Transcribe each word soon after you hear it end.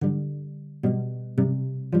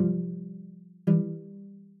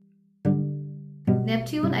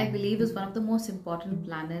Neptune, I believe, is one of the most important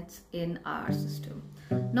planets in our system.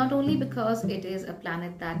 Not only because it is a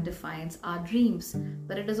planet that defines our dreams,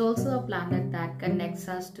 but it is also a planet that connects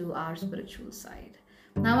us to our spiritual side.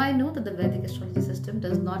 Now, I know that the Vedic astrology system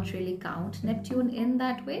does not really count Neptune in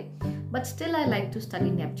that way, but still I like to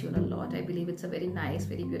study Neptune a lot. I believe it's a very nice,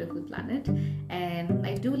 very beautiful planet, and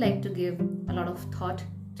I do like to give a lot of thought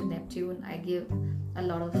to Neptune. I give a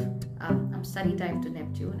lot of study time to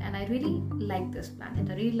Neptune, and I really like this planet.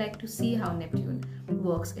 I really like to see how Neptune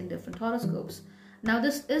works in different horoscopes. Now,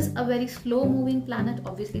 this is a very slow moving planet.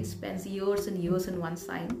 Obviously, it spends years and years in one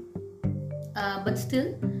sign, but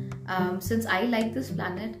still, since I like this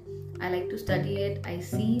planet, I like to study it. I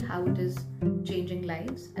see how it is changing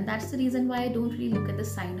lives, and that's the reason why I don't really look at the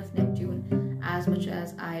sign of Neptune as much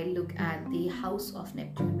as I look at the house of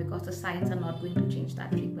Neptune, because the signs are not going to change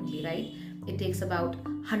that frequently, right? It takes about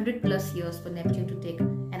 100 plus years for Neptune to take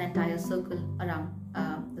an entire circle around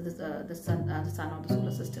the sun or the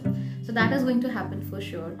solar system. So that is going to happen for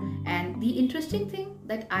sure. And the interesting thing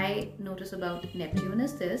that I notice about Neptune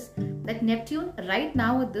is this, that Neptune right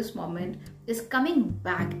now at this moment is coming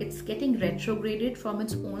back. It's getting retrograded from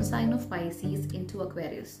its own sign of Pisces into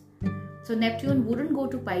Aquarius. So Neptune wouldn't go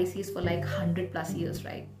to Pisces for like 100 plus years,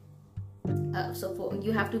 right?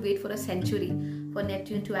 You have to wait for a century for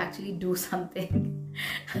Neptune to actually do something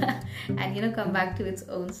and come back to its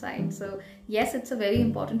own sign. So yes, it's a very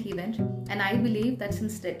important event, and I believe that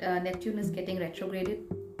since Neptune is getting retrograded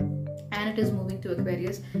and it is moving to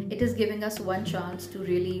Aquarius, it is giving us one chance to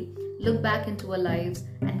really look back into our lives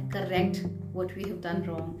and correct what we have done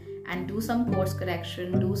wrong, and do some course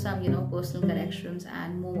correction, do some personal corrections,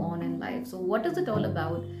 and move on in life. So what is it all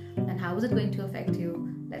about, and how is it going to affect you?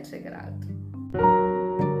 Let's figure out.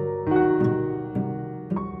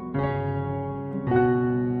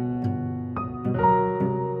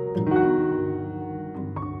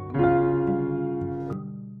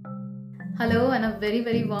 Hello, and a very,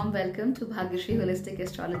 very warm welcome to Bhagyashree Holistic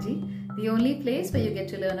Astrology, the only place where you get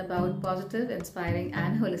to learn about positive, inspiring,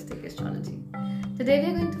 and holistic astrology. Today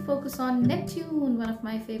we are going to focus on Neptune, one of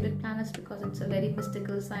my favorite planets, because it's a very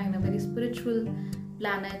mystical sign, a very spiritual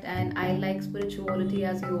planet, and I like spirituality,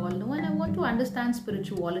 as you all know, and I want to understand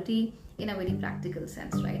spirituality in a very practical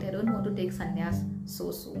sense, right? I don't want to take sannyas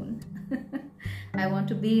so soon. I want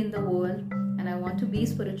to be in the world, and I want to be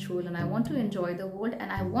spiritual, and I want to enjoy the world,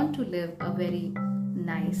 and I want to live a very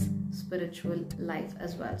nice spiritual life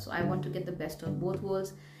as well. So I want to get the best of both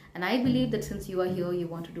worlds, and I believe that since you are here, you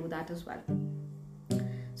want to do that as well.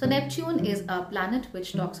 So Neptune is a planet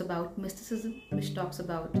which talks about mysticism, which talks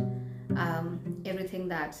about everything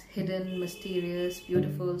that's hidden, mysterious,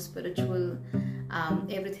 beautiful, spiritual,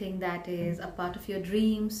 everything that is a part of your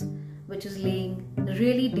dreams, which is laying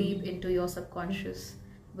really deep into your subconscious,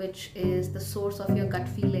 which is the source of your gut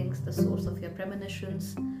feelings, the source of your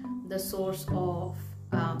premonitions, the source of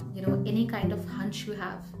any kind of hunch you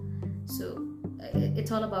have. So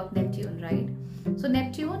it's all about Neptune, right? So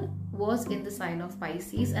Neptune was in the sign of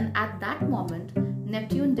Pisces, and at that moment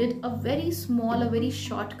Neptune did a very small, a very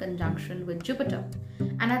short conjunction with Jupiter.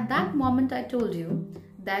 And at that moment I told you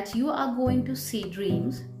that you are going to see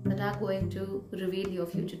dreams that are going to reveal your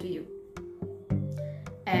future to you.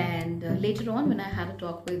 And later on, when I had a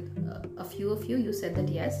talk with a few of you, you said that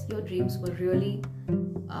yes, your dreams were really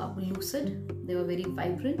lucid, they were very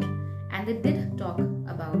vibrant, and they did talk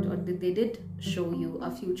about, or they did show you a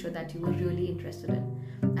future that you were really interested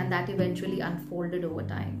in, and that eventually unfolded over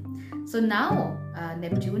time. So now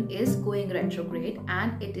Neptune is going retrograde,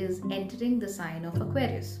 and it is entering the sign of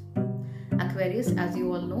Aquarius. Aquarius, as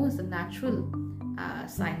you all know, is the natural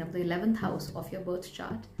sign of the 11th house of your birth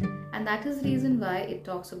chart, and that is the reason why it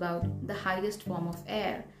talks about the highest form of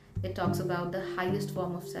air. It talks about the highest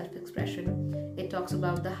form of self-expression. It talks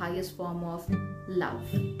about the highest form of love.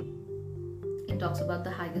 It talks about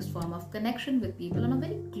the highest form of connection with people on a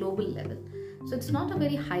very global level. So it's not a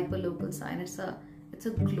very hyper-local sign. It's a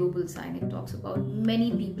global sign. It talks about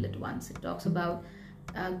many people at once. It talks about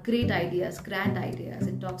great ideas, grand ideas.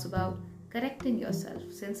 It talks about correcting yourself,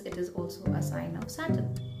 since it is also a sign of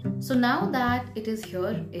Saturn. So now that it is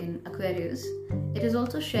here in Aquarius, it is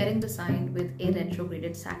also sharing the sign with a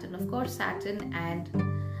retrograded Saturn. Of course, Saturn and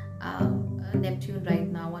Neptune right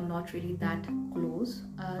now are not really that close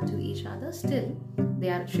to each other. Still, they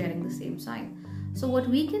are sharing the same sign. So what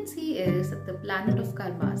we can see is that the planet of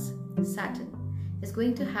karmas, Saturn, is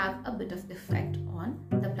going to have a bit of effect on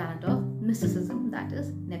the planet of mysticism, that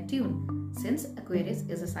is Neptune, since Aquarius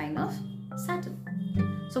is a sign of Saturn.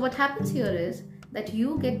 So what happens here is that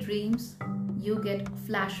you get dreams, you get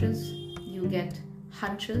flashes, you get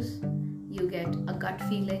hunches, you get a gut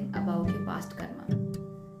feeling about your past karma.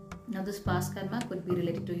 Now, this past karma could be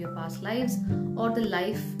related to your past lives or the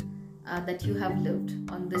life that you have lived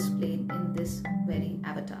on this plane in this very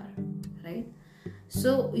avatar, right?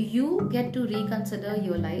 So you get to reconsider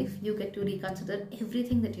your life. You get to reconsider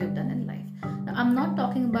everything that you have done in life. Now, I'm not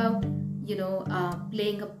talking about,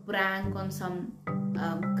 playing a prank on some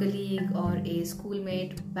colleague or a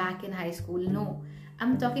schoolmate back in high school. No,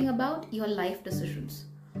 I'm talking about your life decisions,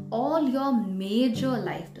 all your major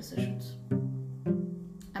life decisions.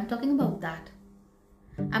 I'm talking about that.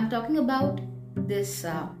 I'm talking about this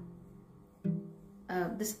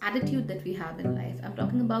this attitude that we have in life. I'm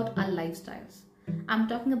talking about our lifestyles. I'm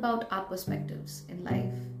talking about our perspectives in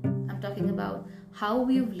life. I'm talking about how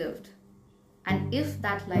we've lived and if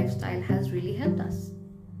that lifestyle has really helped us,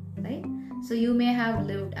 right? So you may have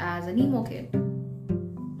lived as an emo kid.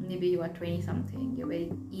 Maybe you are 20 something, you're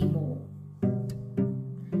very emo,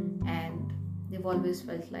 and you've always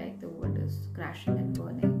felt like the world is crashing and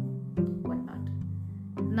burning, whatnot.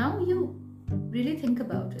 Now you really think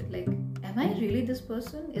about it, like, am I really this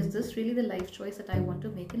person? Is this really the life choice that I want to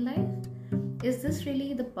make in life? Is this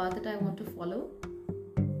really the path that I want to follow?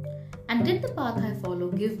 And did the path I follow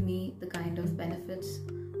give me the kind of benefits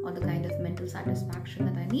or the kind of mental satisfaction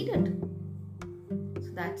that I needed? So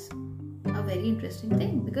that's a very interesting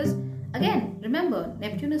thing, because again, remember,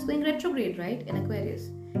 Neptune is going retrograde, right, in Aquarius.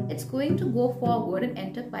 It's going to go forward and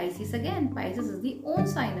enter Pisces again. Pisces is the own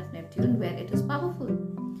sign of Neptune where it is powerful.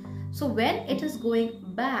 So when it is going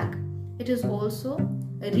back, it is also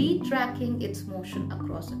retracking its motion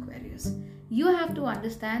across Aquarius. You have to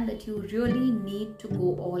understand that you really need to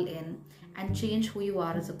go all in and change who you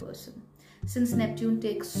are as a person, since Neptune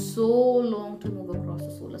takes so long to move across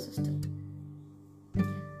the solar system.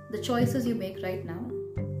 The choices you make right now,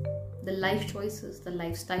 the life choices, the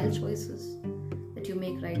lifestyle choices that you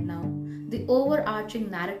make right now, the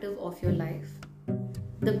overarching narrative of your life,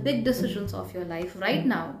 the big decisions of your life right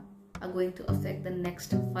now are going to affect the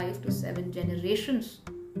next 5 to 7 generations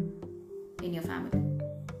in your family.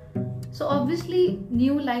 So obviously,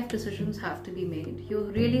 new life decisions have to be made.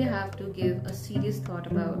 You really have to give a serious thought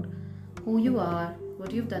about who you are,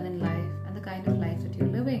 what you've done in life, and the kind of life that you're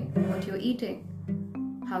living, what you're eating,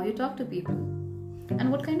 how you talk to people,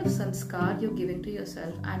 and what kind of sanskar you're giving to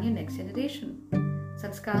yourself and your next generation.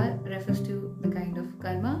 Sanskar refers to the kind of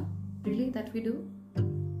karma, really, that we do,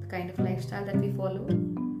 the kind of lifestyle that we follow,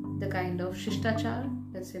 the kind of shishtachar,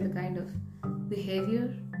 let's say the kind of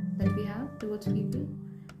behavior that we have towards people,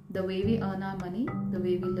 the way we earn our money, the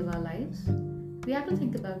way we live our lives. We have to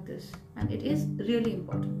think about this, and it is really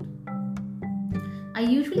important. I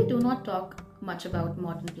usually do not talk much about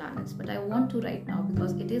modern planets, but I want to right now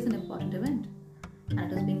because it is an important event and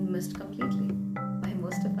it is being missed completely by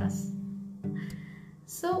most of us.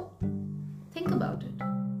 So think about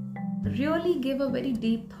it. Really give a very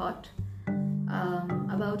deep thought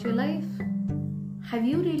about your life. Have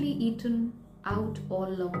you really eaten out all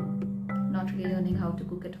along, not really learning how to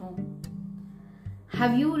cook at home?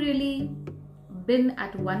 Have you really been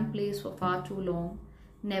at one place for far too long,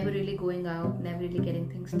 never really going out, never really getting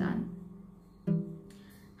things done?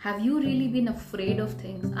 Have you really been afraid of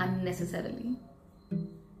things unnecessarily?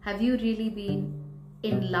 Have you really been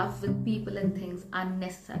in love with people and things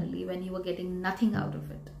unnecessarily when you were getting nothing out of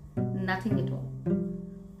it? Nothing at all.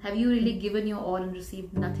 Have you really given your all and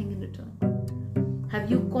received nothing in return? Have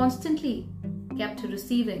you constantly kept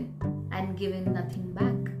receiving and giving nothing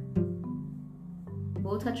back?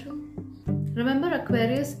 Both are true. Remember,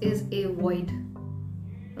 Aquarius is a void.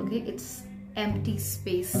 Okay, it's empty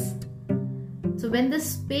space. So when the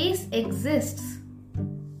space exists,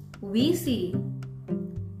 we see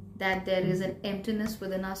that there is an emptiness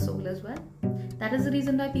within our soul as well. That is the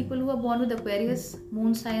reason why people who are born with Aquarius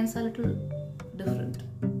moon signs are a little different.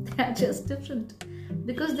 They are just different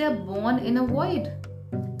because they are born in a void,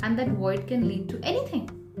 and that void can lead to anything.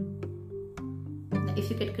 Now, if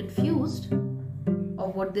you get confused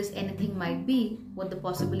of what this anything might be, what the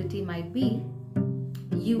possibility might be,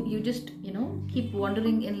 you just keep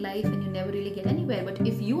wandering in life and you never really get anywhere. But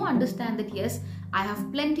if you understand that yes, I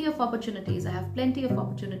have plenty of opportunities,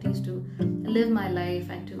 to live my life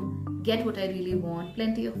and to get what I really want,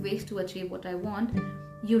 plenty of ways to achieve what I want,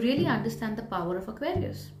 you really understand the power of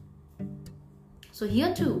Aquarius. So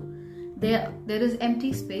here too, there is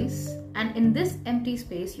empty space, and in this empty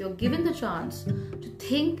space you're given the chance to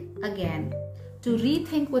think again, to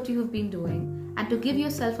rethink what you have been doing, and to give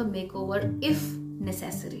yourself a makeover if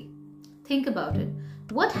necessary. Think about it.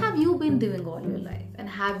 What have you been doing all your life, and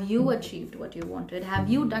have you achieved what you wanted? Have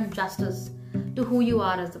you done justice to who you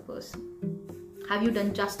are as a person? Have you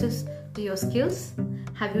done justice to your skills?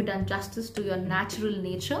 Have you done justice to your natural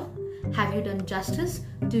nature? Have you done justice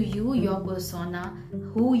to you, your persona,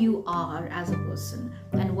 who you are as a person,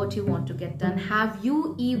 and what you want to get done? Have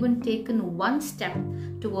you even taken one step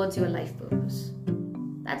towards your life purpose?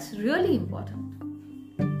 That's really important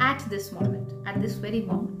at this moment, at this very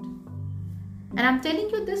moment. And I'm telling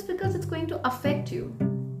you this because it's going to affect you.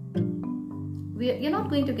 You're not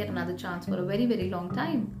going to get another chance for a very, very long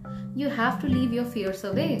time. You have to leave your fears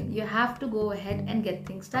away. You have to go ahead and get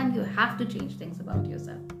things done. You have to change things about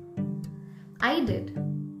yourself. I did.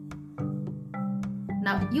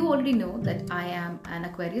 Now, you already know that I am an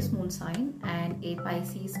Aquarius moon sign and a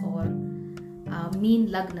Pisces or mean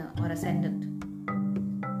Lagna or ascendant.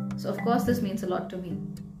 So, of course, this means a lot to me.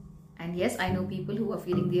 And yes, I know people who are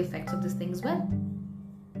feeling the effects of this thing as well.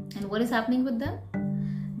 And what is happening with them?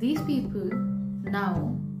 These people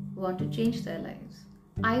now want to change their lives.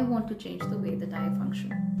 I want to change the way that I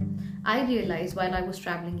function. I realized while I was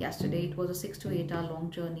traveling yesterday, it was a 6 to 8 hour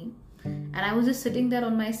long journey. And I was just sitting there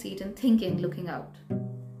on my seat and thinking, looking out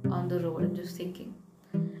on the road and just thinking.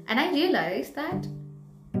 And I realized that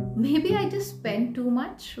maybe I just spend too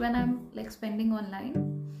much when I'm like spending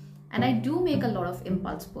online. And I do make a lot of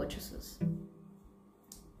impulse purchases,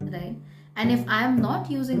 right? And if I'm not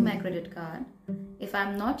using my credit card, if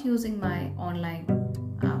I'm not using my online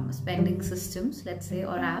spending systems, let's say,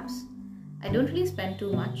 or apps, I don't really spend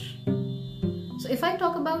too much. So if I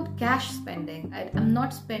talk about cash spending, I'm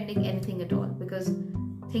not spending anything at all because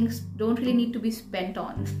things don't really need to be spent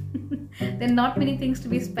on. There are not many things to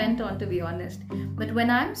be spent on, to be honest. But when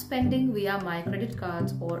I'm spending via my credit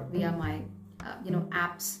cards or via my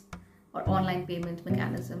apps or online payment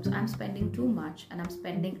mechanisms, I'm spending too much and I'm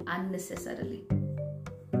spending unnecessarily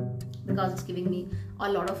because it's giving me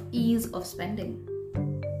a lot of ease of spending.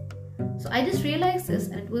 So I just realized this,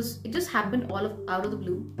 and it just happened out of the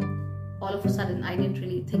blue. All of a sudden, I didn't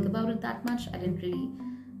really think about it that much. I didn't really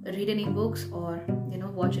read any books or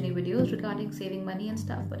watch any videos regarding saving money and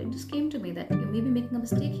stuff, but it just came to me that you may be making a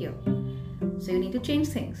mistake here, so you need to change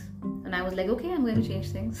things. And I was like, okay, I'm going to change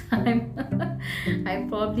things. I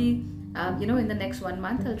probably in the next 1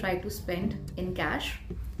 month I'll try to spend in cash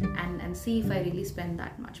and see if I really spend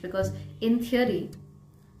that much, because in theory,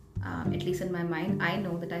 at least in my mind, I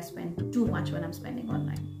know that I spend too much when I'm spending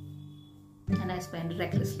online and I spend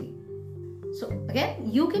recklessly. So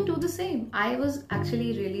again, you can do the same. I was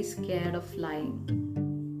actually really scared of flying.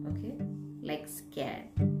 Okay, like scared,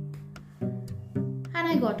 and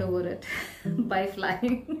I got over it by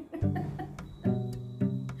flying.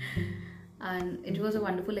 And it was a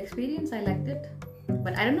wonderful experience. I liked it.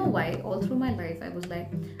 But I don't know why, all through my life, I was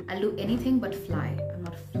like, I'll do anything but fly. I'm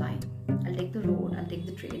not flying. I'll take the road, I'll take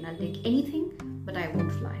the train, I'll take anything, but I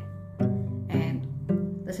won't fly. And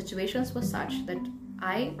the situations were such that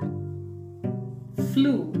I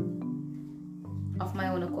flew of my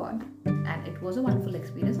own accord. And it was a wonderful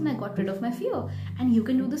experience, and I got rid of my fear. And you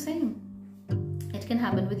can do the same. It can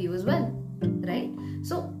happen with you as well, right?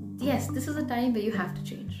 So yes, this is a time where you have to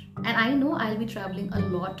change. And I know I'll be traveling a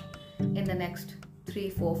lot in the next 3,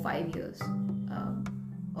 4, 5 years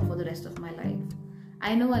or for the rest of my life.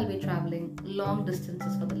 I know I'll be traveling long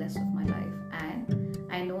distances for the rest of my life, and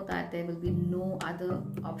I know that there will be no other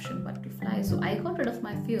option but to fly. So I got rid of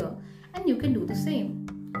my fear, and you can do the same,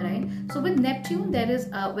 right? So with Neptune, there is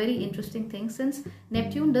a very interesting thing. Since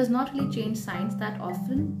Neptune does not really change signs that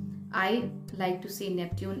often, I like to say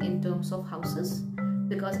Neptune in terms of houses,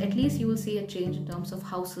 because at least you will see a change in terms of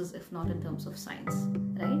houses, if not in terms of signs,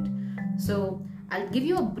 right? So I'll give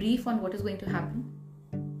you a brief on what is going to happen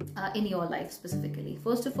in your life specifically.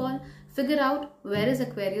 First of all, figure out where is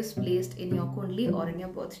Aquarius placed in your Kundli or in your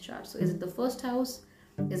birth chart. So is it the first house?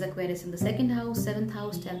 Is Aquarius in the second house, 7th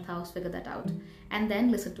house, 10th house? Figure that out. And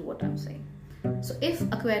then listen to what I'm saying. So if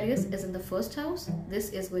Aquarius is in the first house, this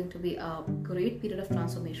is going to be a great period of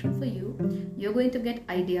transformation for you. You're going to get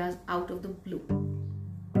ideas out of the blue.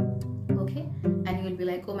 Okay? And you'll be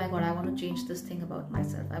like, oh my God, I want to change this thing about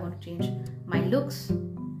myself. I want to change my looks.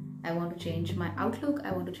 I want to change my outlook.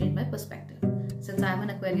 I want to change my perspective. Since I'm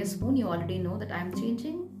an Aquarius moon, you already know that I'm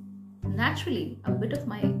changing naturally a bit of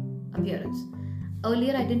my appearance.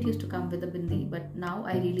 Earlier, I didn't used to come with a bindi, but now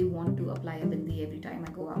I really want to apply a bindi every time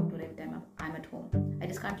I go out or every time I'm at home. I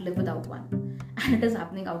just can't live without one. And it is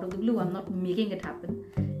happening out of the blue. I'm not making it happen.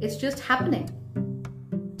 It's just happening.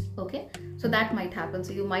 Okay? So that might happen.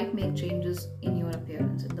 So you might make changes in your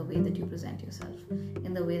appearance, in the way that you present yourself,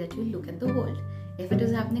 in the way that you look at the world. If it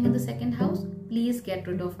is happening in the second house, please get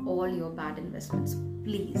rid of all your bad investments.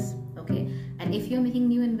 Please. Okay? And if you're making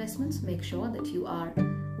new investments, make sure that you are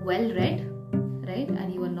well read, right?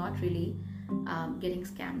 And you are not really getting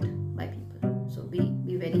scammed by people. So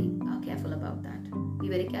be very careful about that. Be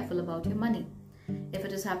very careful about your money. If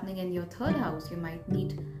it is happening in your third house, you might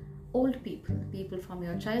meet old people, people from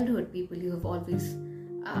your childhood, people you have always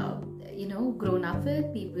grown up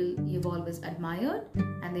with, people you've always admired,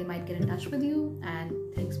 and they might get in touch with you and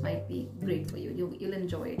things might be great for you. You'll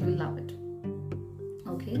enjoy it, you'll love it.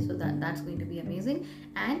 Okay, so that's going to be amazing.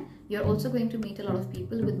 And you're also going to meet a lot of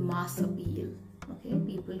people with mass appeal. Okay,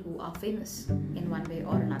 people who are famous in one way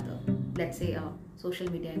or another. Let's say a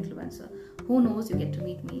social media influencer. Who knows, you get to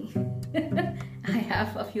meet me. I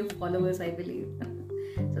have a few followers, I believe.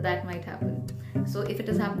 So that might happen. So if it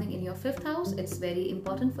is happening in your fifth house, it's very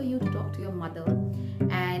important for you to talk to your mother.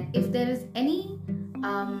 And if there is any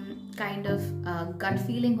kind of gut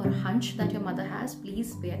feeling or hunch that your mother has,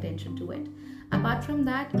 please pay attention to it. Apart from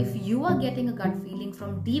that, if you are getting a gut feeling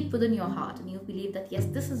from deep within your heart and you believe that yes,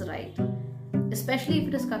 this is right, especially if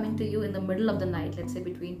it is coming to you in the middle of the night, let's say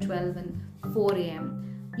between 12 and 4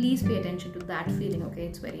 a.m., please pay attention to that feeling, okay?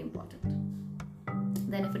 It's very important.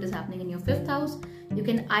 Then if it is happening in your fifth house, you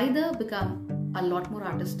can either become a lot more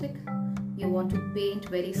artistic, you want to paint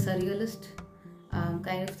very surrealist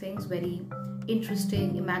kind of things, very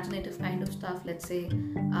interesting, imaginative kind of stuff, let's say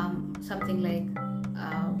something like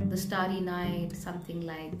the Starry Night, something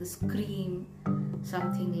like the Scream,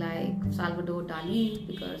 something like Salvador Dali,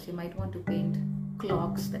 because you might want to paint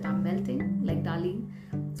clocks that are melting like Dali,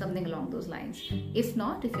 something along those lines. If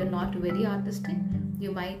not, if you're not very artistic,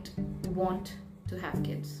 you might want to have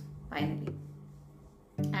kids finally.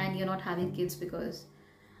 And you're not having kids because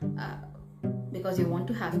you want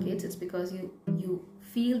to have kids. It's because you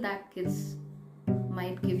feel that kids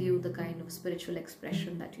might give you the kind of spiritual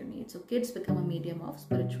expression that you need. So kids become a medium of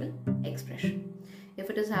spiritual expression. If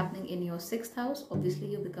it is happening in your sixth house, obviously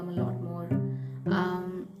you become a lot more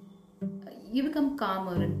you become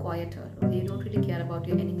calmer and quieter. Okay, you don't really care about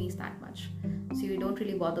your enemies that much, so you don't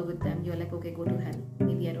really bother with them. You're like, okay, go to hell,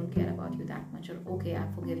 maybe I don't care about you that much, or okay, I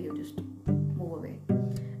forgive you, just move away,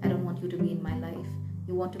 I don't want you to be in my life.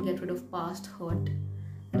 You want to get rid of past hurt,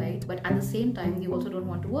 right? But at the same time, you also don't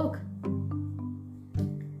want to work,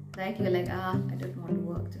 right? You're like, I don't want to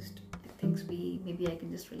work, just let things be, maybe I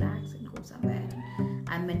can just relax and go somewhere,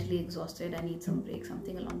 I'm mentally exhausted, I need some break,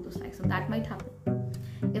 something along those lines. So that might happen.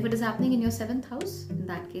 If it is happening in your seventh house, in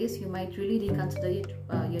that case, you might really reconsider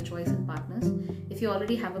your choice in partners. If you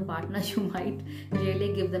already have a partner, you might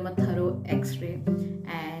really give them a thorough x-ray,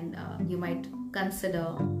 and you might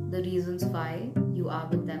consider the reasons why you are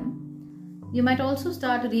with them. You might also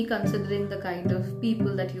start reconsidering the kind of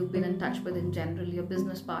people that you've been in touch with in general, your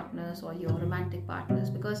business partners or your romantic partners,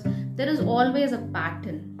 because there is always a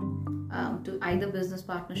pattern to either business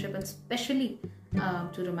partnership and especially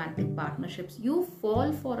to romantic partnerships. You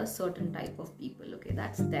fall for a certain type of people, okay?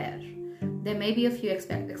 That's there. There may be a few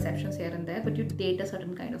exceptions here and there, but you date a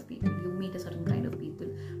certain kind of people, you meet a certain kind of people,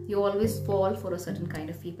 you always fall for a certain kind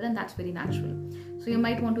of people, and that's very natural. So you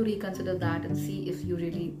might want to reconsider that and see if you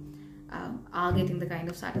really are getting the kind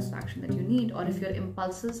of satisfaction that you need, or if your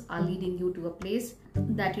impulses are leading you to a place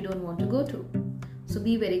that you don't want to go to. So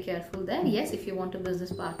be very careful there. Yes, if you want a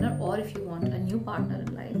business partner, or if you want a new partner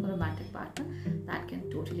in life, a romantic partner, that can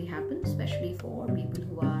totally happen, especially for people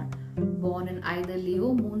who are born in either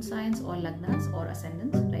Leo, moon signs, or Lagnas or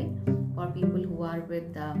ascendants, right? Or people who are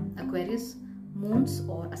with Aquarius, moons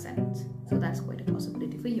or ascendants. So that's quite a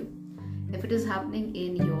possibility for you. If it is happening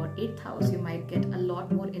in your 8th house, you might get a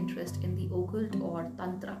lot more interest in the occult or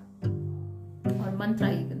tantra or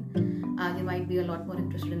mantra even. You might be a lot more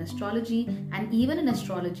interested in astrology, and even in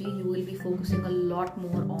astrology you will be focusing a lot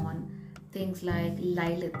more on things like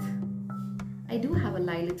Lilith. I do have a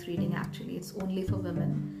Lilith reading actually. It's only for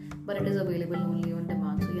women, but it is available only on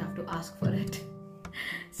demand, so you have to ask for it.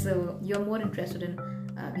 So you're more interested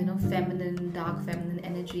in feminine, dark feminine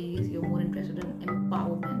energies. You're more interested in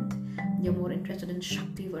empowerment. You're more interested in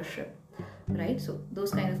Shakti worship, right? So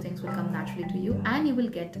those kind of things will come naturally to you, and you will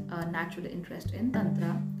get a natural interest in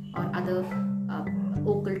tantra or other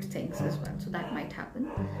occult things as well. So that might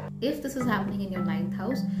happen. If this is happening in your 9th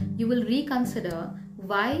house, you will reconsider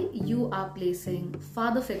why you are placing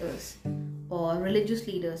father figures or religious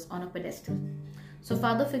leaders on a pedestal. So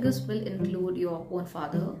father figures will include your own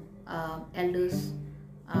father, elders,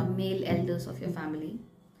 male elders of your family.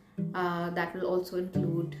 That will also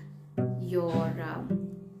include your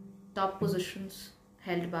top positions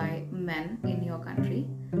held by men in your country,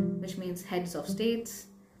 which means heads of states,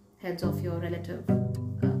 heads of your relative,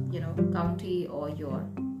 county or your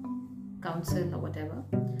council or whatever.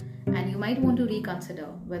 And you might want to reconsider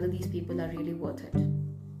whether these people are really worth it.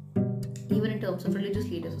 Even in terms of religious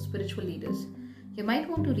leaders or spiritual leaders, you might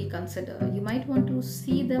want to reconsider. You might want to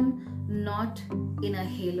see them not in a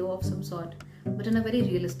halo of some sort, but in a very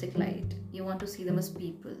realistic light. You want to see them as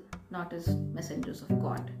people, not as messengers of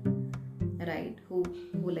God, right? Who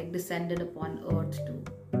like descended upon earth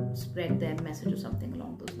to spread their message or something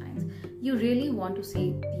along those lines. You really want to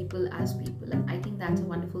see people as people, and I think that's a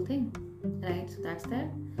wonderful thing, right? So that's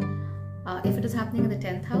there. If it is happening in the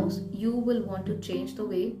 10th house, you will want to change the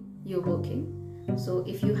way you're working. So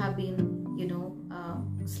if you have been,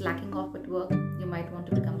 slacking off at work, you might want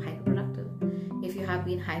to become hyperproductive. If you have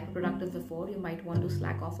been hyperproductive before, you might want to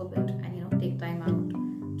slack off a bit and take time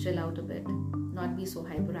out, chill out a bit, not be so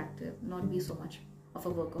hyperactive, not be so much of a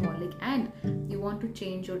workaholic, and you want to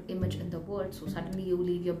change your image in the world. So suddenly you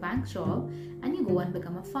leave your bank job and you go and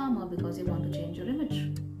become a farmer because you want to change your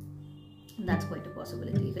image. That's quite a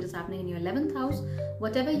possibility. If it is happening in your 11th house,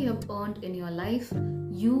 whatever you have earned in your life,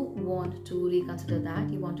 you want to reconsider that,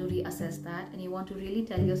 you want to reassess that, and you want to really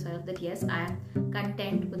tell yourself that yes, I am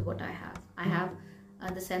content with what I have. I have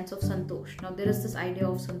the sense of santosh. Now there is this idea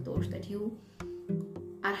of santosh, that you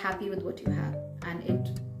are happy with what you have, and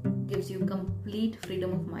it gives you complete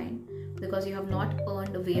freedom of mind because you have not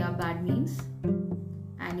earned via bad means,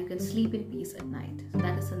 and you can sleep in peace at night. So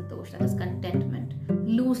that is santosh, that is contentment.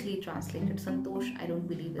 Loosely translated, santosh I don't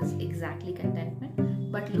believe is exactly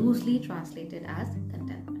contentment, but loosely translated as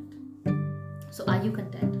contentment. So are you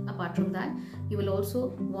content? Apart from that, you will also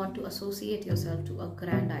want to associate yourself to a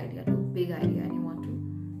grand idea, to a big idea, and you want to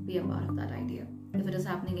be a part of that idea. If it is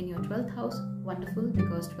happening in your 12th house, wonderful,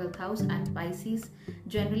 because 12th house and Pisces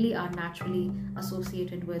generally are naturally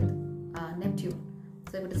associated with Neptune.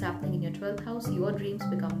 So if it is happening in your 12th house, your dreams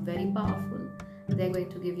become very powerful. They're going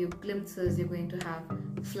to give you glimpses, you're going to have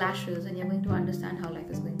flashes, and you're going to understand how life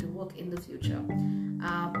is going to work in the future.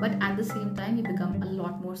 But at the same time, you become a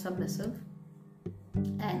lot more submissive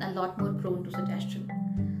and a lot more prone to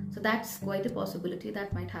suggestion. So that's quite a possibility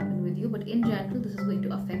that might happen with you. But in general, this is going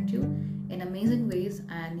to affect you in amazing ways,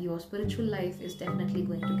 and your spiritual life is definitely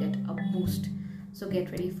going to get a boost. So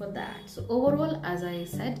get ready for that. So overall, as I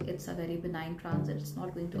said, it's a very benign transit. It's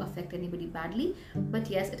not going to affect anybody badly, but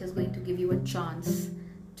yes, it is going to give you a chance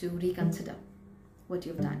to reconsider what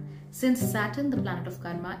you've done. Since Saturn, the planet of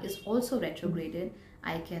karma, is also retrograded,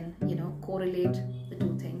 I can, correlate the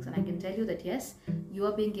two things, and I can tell you that yes, you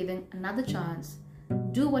are being given another chance.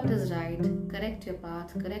 Do what is right, correct your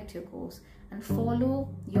path, correct your course, and follow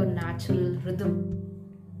your natural rhythm.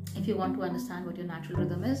 If you want to understand what your natural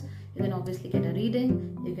rhythm is, you can obviously get a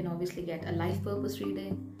reading, you can obviously get a life purpose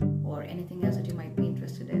reading, or anything else that you might be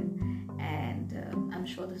interested in, and I'm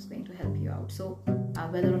sure this is going to help you out. So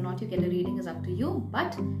whether or not you get a reading is up to you,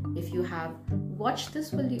 but if you have watched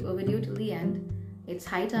this video till the end, it's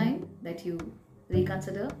high time that you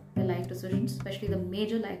reconsider your life decisions, especially the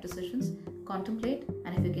major life decisions. Contemplate,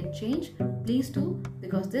 and if you can change, please do,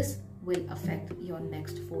 because this will affect your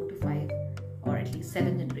next 4 to 5 or at least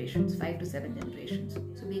 7 generations, 5 to 7 generations.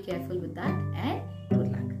 So be careful with that, and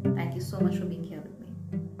good luck. Thank you so much for being here with me.